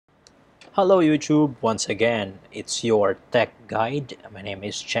Hello YouTube, once again, it's your tech guide. My name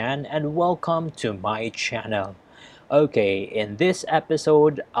is Chan and welcome to my channel. Okay, in this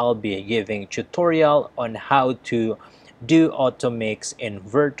episode, I'll be giving tutorial on how to do automix in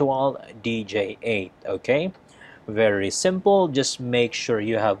Virtual DJ 8, okay? Very simple, just make sure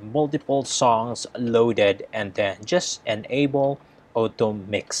you have multiple songs loaded and then just enable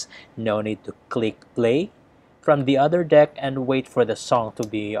automix. No need to click play from the other deck and wait for the song to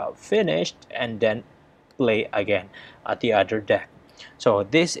be finished and then play again at the other deck. So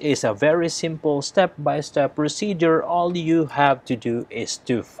this is a very simple step-by-step procedure. All you have to do is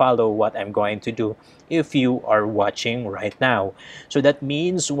to follow what I'm going to do if you are watching right now. So that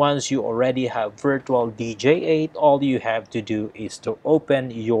means once you already have Virtual DJ 8, all you have to do is to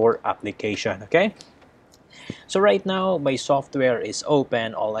open your application, okay? So right now my software is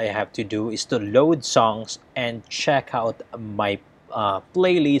open. All I have to do is to load songs and check out my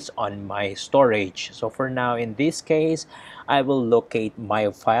playlist on my storage. So for now, in this case, I will locate my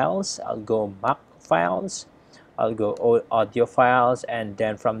files. I'll go Mac files, I'll go audio files, and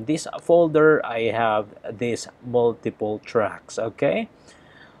then from this folder I have these multiple tracks. Okay,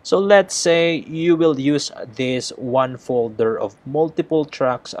 so let's say you will use this one folder of multiple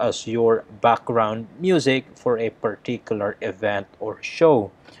tracks as your background music for a particular event or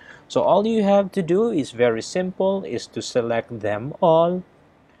show. So all you have to do is very simple, is to select them all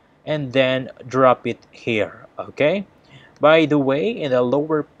and then drop it here, okay? By the way, in the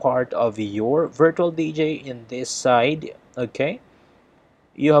lower part of your virtual DJ in this side, okay,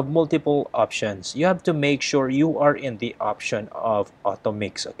 you have multiple options. You have to make sure you are in the option of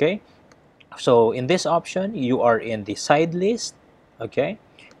automix, okay? So in this option, you are in the side list, okay?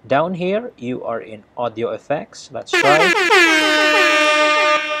 Down here, you are in audio effects. Let's try.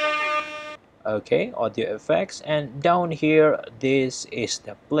 Okay, audio effects, and down here, this is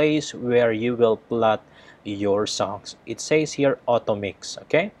the place where you will plot your songs. It says here automix,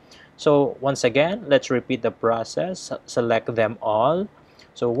 okay? So once again, let's repeat the process. Select them all.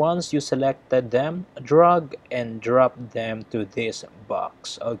 So once you selected them, drag and drop them to this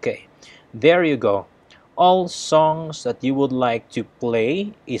box. Okay, there you go. All songs that you would like to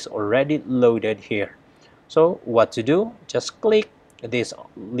play is already loaded here. So what to do? Just click this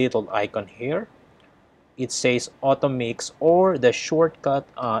little icon here. It says automix, or the shortcut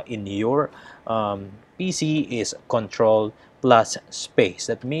in your PC is control plus space.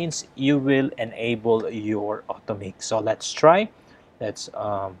 That means you will enable your automix. So let's try. Let's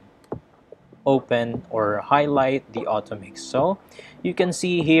open or highlight the automix. So you can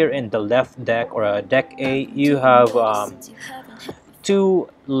see here in the left deck, or deck A, you have two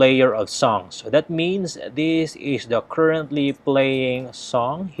layer of songs. So that means this is the currently playing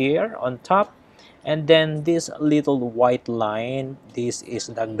song here on top, and then this little white line, this is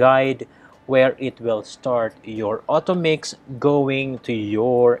the guide where it will start your automix going to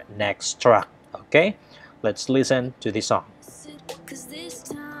your next track. Okay, let's listen to the song. Cause this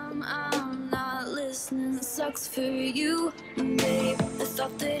time I'm not listening. Sucks for you, babe. I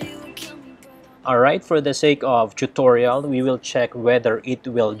thought that it would kill me. Alright, for the sake of tutorial, we will check whether it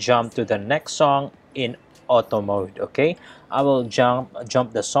will jump to the next song in auto mode. Okay, I will jump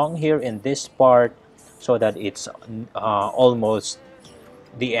the song here in this part so that it's almost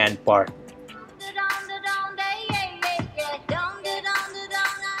the end part.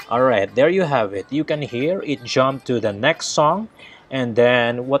 Alright, there you have it. You can hear it jump to the next song, and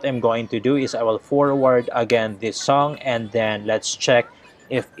then what I'm going to do is I will forward again this song, and then let's check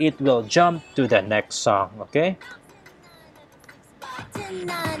if it will jump to the next song. Okay,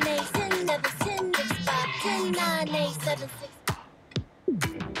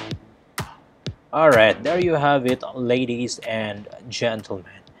 alright, there you have it, ladies and gentlemen.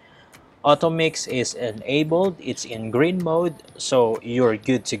 Automix is enabled, it's in green mode, so you're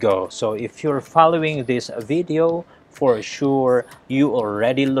good to go. So if you're following this video, for sure you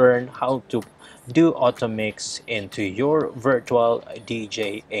already learned how to do automix into your virtual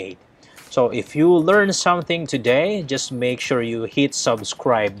DJ 8. So if you learned something today, just make sure you hit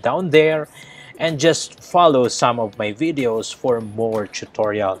subscribe down there and just follow some of my videos for more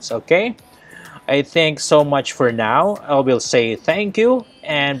tutorials. Okay, I think so much for now. I will say thank you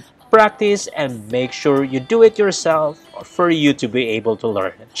and practice, and make sure you do it yourself for you to be able to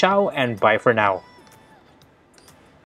learn. Ciao and bye for now.